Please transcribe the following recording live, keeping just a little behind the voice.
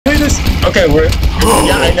Okay, we're.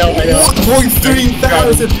 Yeah, I know. 1.3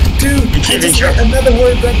 thousand, dude. I just hit another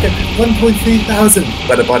world record. 1.3 thousand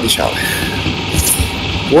by the body shot.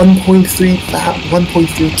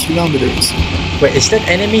 1.3 kilometers. Wait, is that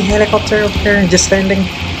enemy helicopter up there just standing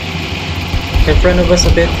in front of us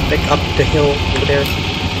a bit, like up the hill over there?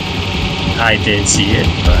 I didn't see it,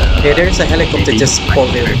 but yeah, there's a helicopter just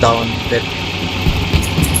pulled it down a bit.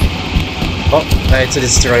 Oh, it's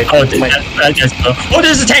destroyed. Oh,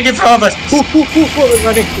 there's a tank in front of us!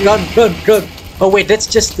 Running, run! Oh wait, that's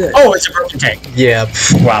just the... Oh, it's a broken tank. Yeah.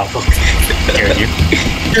 Wow. Scared you.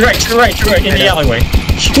 You're right, in the alleyway.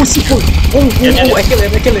 Oh, I kill it.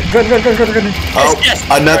 Run. Oh, yes.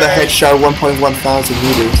 Another headshot, 1.1 thousand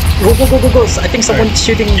meters. Go. I think someone's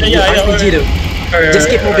shooting the RPG though. Just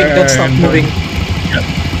keep moving, don't stop moving.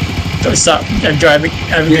 Don't stop, I'm driving,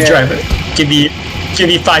 I'm a good driver. Give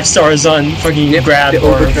me 5 stars on fucking Grab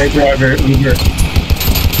or whatever, Uber.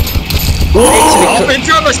 Oh, in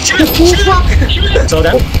front of us! Shoot it! Slow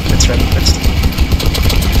down. That's right.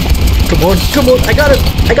 Come on! I got it!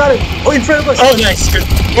 Oh, in front of us! Oh, nice! Good.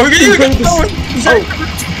 We're gonna get going!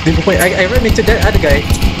 Wait, I ran into that other guy.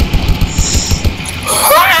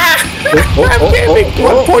 I'm getting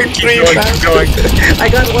 1.3. Keep going. I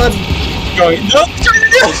got one! Going. No!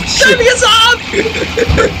 Driving us off!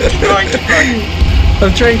 Keep going.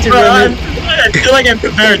 I'm trying to run. I feel like I'm a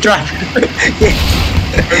better driver. Yeah.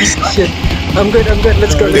 Shit. I'm good.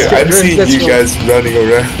 Let's go. I'm seeing you guys running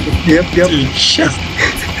around. Yep. Dude,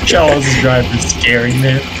 Charles' driver is scary,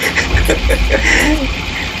 man.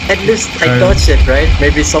 At least I dodged it, right?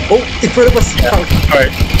 Maybe some. Oh, in front of us. Yeah. Alright.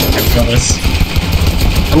 I promise.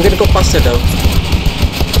 I'm gonna go faster though.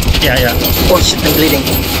 Yeah. Oh shit, I'm bleeding.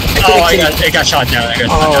 I got shot down. I got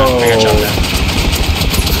shot down.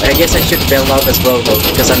 I guess I should bail out as well though,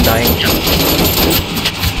 because I'm dying. Yeah.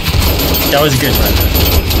 That was a good run.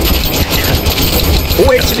 Oh,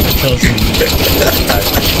 actually kills me.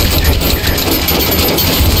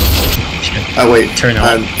 Oh wait, turn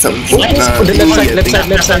on. Left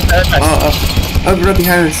side. Oh, right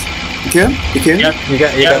behind us. You kill? Yeah, you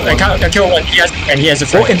got one. I killed one. He has a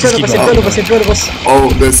friend. Oh, in front of us. Oh,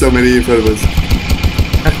 there's so many in front of us.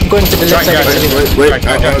 I'm going to the left side. Wait.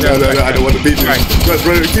 No, I don't want to beat you. Run,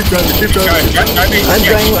 keep driving. I'm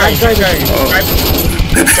driving.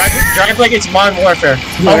 Drive like it's Modern Warfare.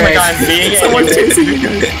 Oh my god, I'm bleeding. Someone chasing you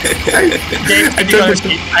guys.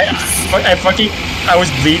 I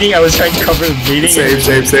was bleeding. I was trying to cover the bleeding.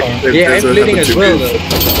 Same. Yeah, I'm bleeding as well though.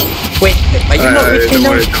 Wait, are you not with me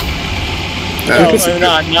now? No,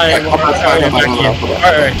 I'm not anymore.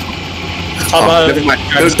 Alright. Never mind.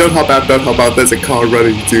 Don't hop out. There's a car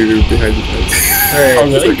running behind you guys. Oh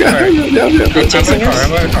really? Yeah. They're chasing us?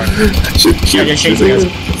 I'm a car. Shoot, chasing us.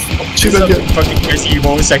 This is a fucking crazy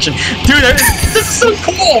Evo section. Dude, this is so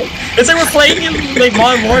cool! It's like we're playing in like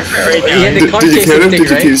Modern Warfare right now. Yeah, the car Did you kill him? thing,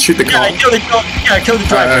 Did you shoot the car? I killed the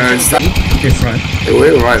driver. You're front.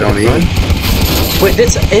 We're right on you. Wait,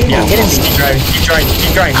 that's enemy. Keep driving.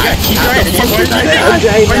 Yeah, keep driving.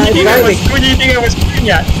 What do you think I was shooting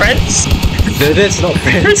at, friends? That's not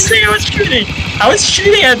friends. First thing I was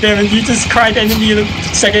shooting at them, and you just cried enemy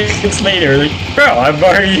seconds later. Like, bro, I'm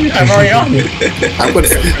already on it. I'm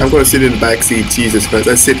gonna sit in the back seat. Jesus Christ,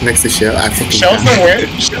 I sit next to Shell.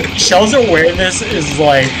 Shell's awareness is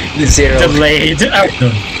like zero. Delayed. I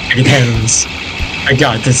can handle this. I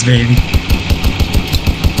got this, baby.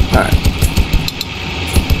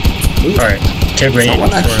 Alright, get ready. I'm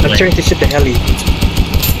trying to shoot the heli.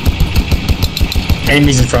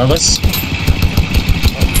 Enemies in front of us.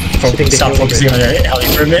 Stop focusing on the heli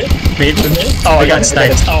for a minute. Wait for a minute. Oh, I got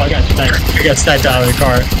sniped. I got sniped out of the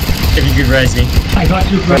car. If you could res me. I got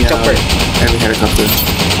you. Helicopter. Enemy helicopter.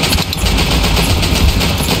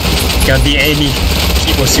 Got the enemy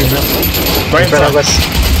people soon. Right in front of us.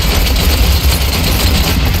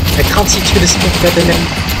 I can't see through the smoke better than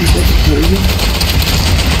people.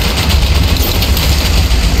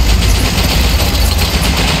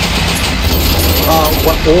 Oh,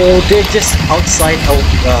 they're just outside.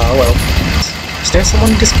 Well, is there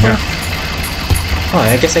someone in this car? Oh,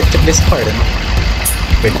 I guess I took this car then.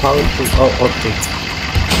 Wait, how? Oh, okay.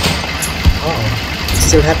 Oh,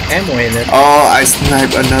 still have ammo in it. Oh, I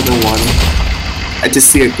sniped another one. I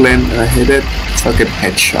just see a glint and I hit it. Fucking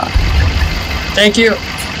headshot. Thank you.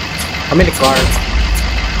 I'm in the car.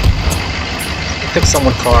 I took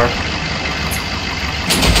someone's car.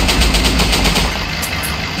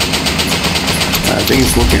 I think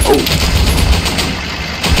it's looking.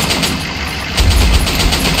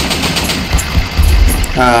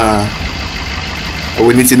 Oh,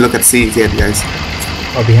 we need to look at C again, guys.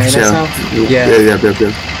 Oh, behind us now? Yeah.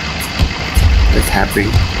 It's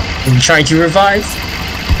happening. I'm trying to revive.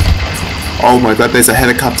 Oh my god, there's a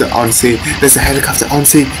helicopter on scene. There's a helicopter on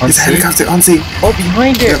scene. There's a helicopter on scene. Oh,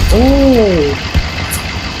 behind it. Yep. Oh.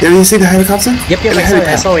 Yeah, you see the helicopter? Yep,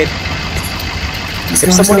 I saw it.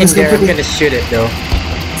 If someone in there, I'm gonna shoot it though.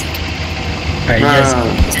 Alright, yes.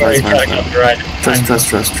 Right.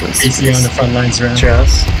 Trust. Basically on the front lines around.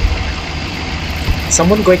 Trust.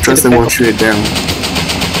 Someone going Trust to the they won't shoot it down.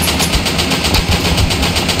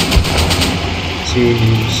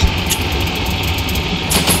 Jeez.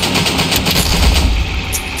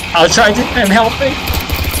 I'll try to. I'm helping.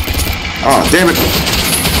 Oh, damn it.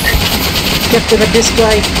 Captain, this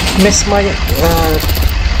guy missed my.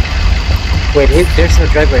 Wait, there's no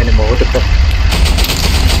driver anymore. What the fuck?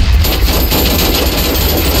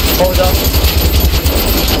 Hold up.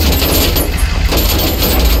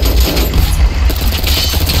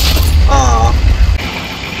 Ah.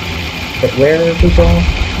 But where are we going?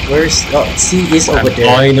 Where's. Oh, C is over there.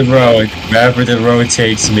 I'm following the road. Wherever the road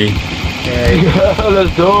takes me. Okay.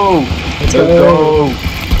 Let's go. Let's go.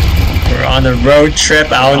 We're on a road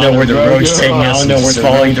trip. I don't know where the road's taking us. I'm just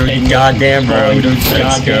following the goddamn road.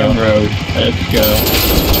 Let's go. Let's go.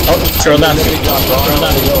 Oh, to our left.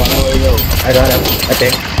 I got him, I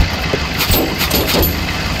think.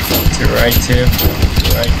 To your right, too.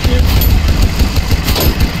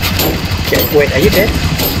 Okay, wait, are you dead?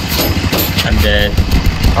 I'm dead.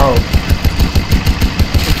 Oh.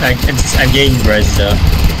 I'm getting res though.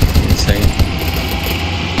 Insane.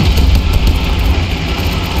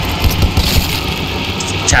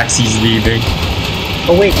 Taxi's leaving.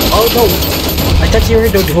 Oh wait, oh no! I thought you were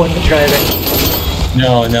the one driving.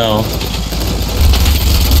 No.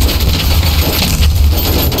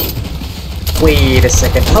 Wait a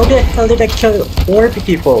second, how the hell did I kill 4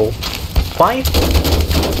 people? 5?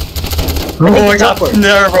 Oh, I got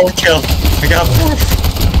another roadkill. I got 4.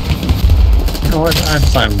 You know what? I'm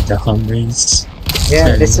fine with the Humvees.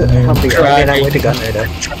 Yeah, this is Humvee. I'm gonna with the gunner though.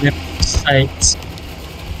 Site.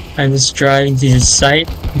 I'm just driving to his site,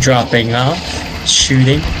 dropping off,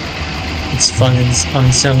 shooting. It's fun on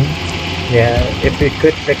its own. Yeah, if we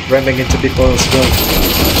could like ramming into people's road.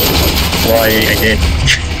 Well, I did.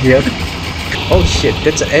 Yep. Oh shit,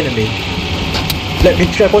 that's an enemy. Let me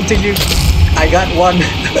trap onto you. I got one.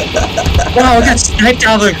 Wow, I got sniped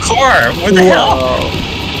out of the car. What the hell?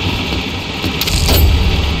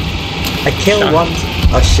 I killed one.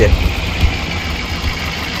 Oh shit.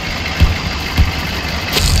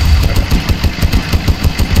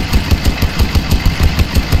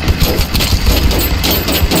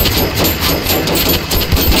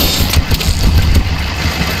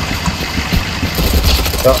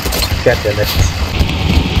 Oh, god damn it.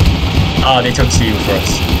 Oh, they took C for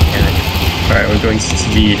us. Alright, we're going to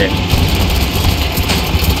V then.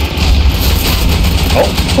 Oh,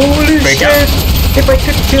 holy break shit! Out. If I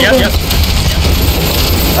could kill them! Yep.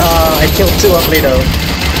 I killed 2 ugly though.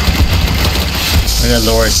 We're gonna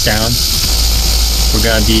lower us down. We're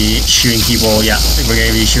gonna be shooting people, yeah, we're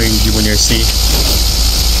gonna be shooting people near C.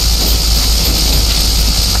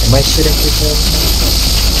 Am I shooting people?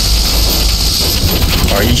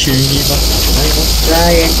 Are you shooting people? I'm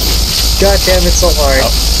trying. God damn, it's so hard.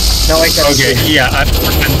 Oh. Now I can't Okay, shoot. yeah, I'm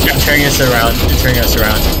turning us around.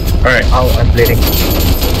 Alright. Oh, I'm bleeding.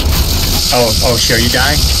 Oh shit, are you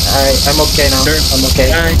dying? I'm okay now. Sir, I'm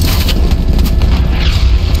okay. Dying.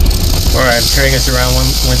 Alright, I'm turning us around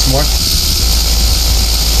once more.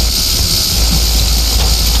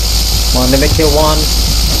 Come on, let me kill 1.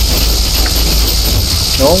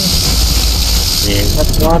 No? Yeah.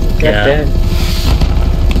 That's not. God damn.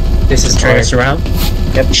 This is Turn hard. us around.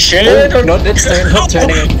 Yep. Shit! Oh, no, it's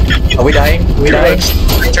turning. Are we dying? Are we dying? It's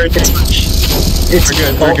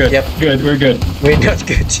We're good. Yep. We're good. We're not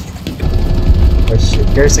good. Oh shit,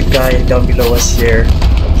 there's a guy down below us here.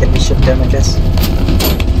 Can we shoot them, I guess?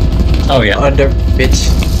 Oh yeah. Under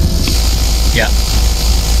bitch. Yeah.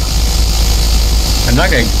 I'm not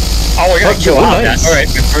gonna. Oh, we're gonna kill out that. Alright,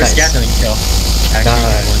 the first gasoline kill.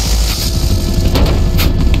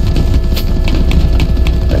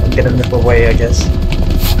 I'm gonna nip away, I guess.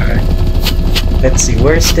 Alright. Let's see,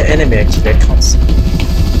 where's the enemy actually? I can't see.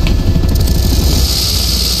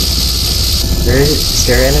 Is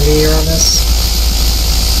there enemy around us?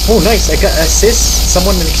 Oh nice, I got assist.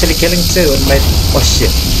 Someone actually killing 2 and my. Oh shit.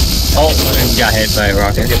 Oh, I got hit by a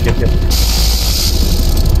rocket. Yep.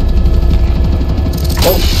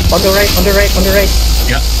 Oh, on the right.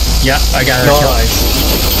 Yeah, I got it. Nice.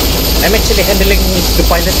 I'm actually handling the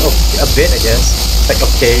pilot a bit, I guess. Like,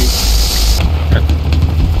 okay.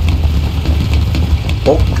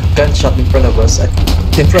 Oh, gunshot in front of us.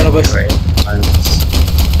 Right.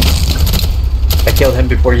 I killed him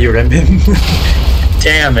before you rammed him.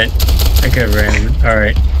 Damn it! I could have ran.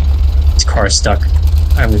 Alright. This car's stuck.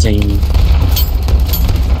 I'm taking.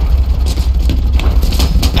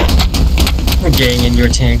 We're getting in your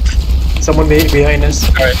tank. Someone behind us.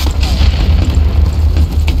 Alright.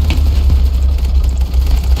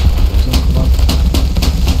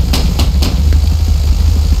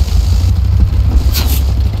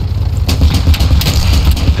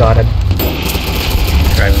 Got him.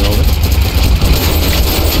 Driving over.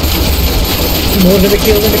 No, let me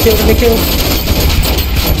kill.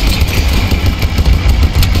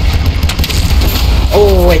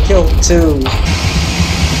 Oh, I killed 2.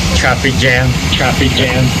 Traffic jam.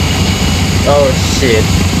 Oh shit.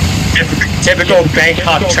 Typical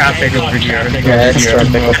Bangkok traffic over here. Yeah, it's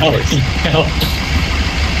traffic, of course.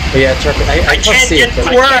 Oh yeah, traffic. I can't see get it,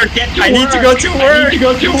 to work! I need to go to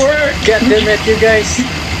work! God damn it, you guys!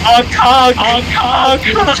 Honk!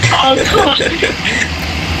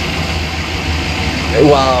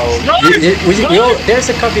 Wow. There's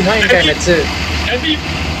a car behind Garnet too.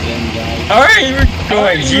 Alright, we're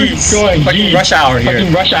going. Jeez. Fucking rush hour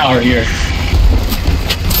here.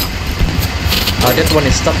 Oh, that one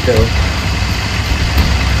is stuck though.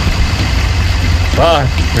 Fuck,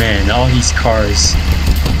 man, all these cars.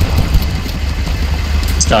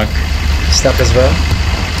 Stuck. Stuck as well?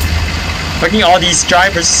 Fucking all these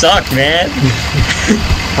drivers suck, man.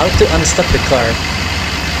 How to unstuck the car?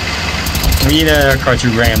 We need another car to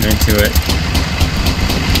ram into it.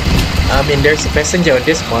 I mean, there's a passenger on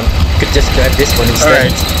this one. Could just grab this one instead.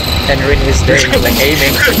 Alright. And Rin is there, like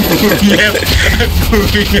aiming.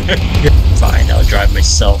 Fine, I'll drive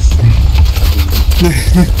myself.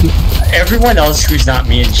 Everyone else who's not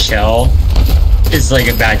me and Shell is like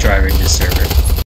a bad driver in this server.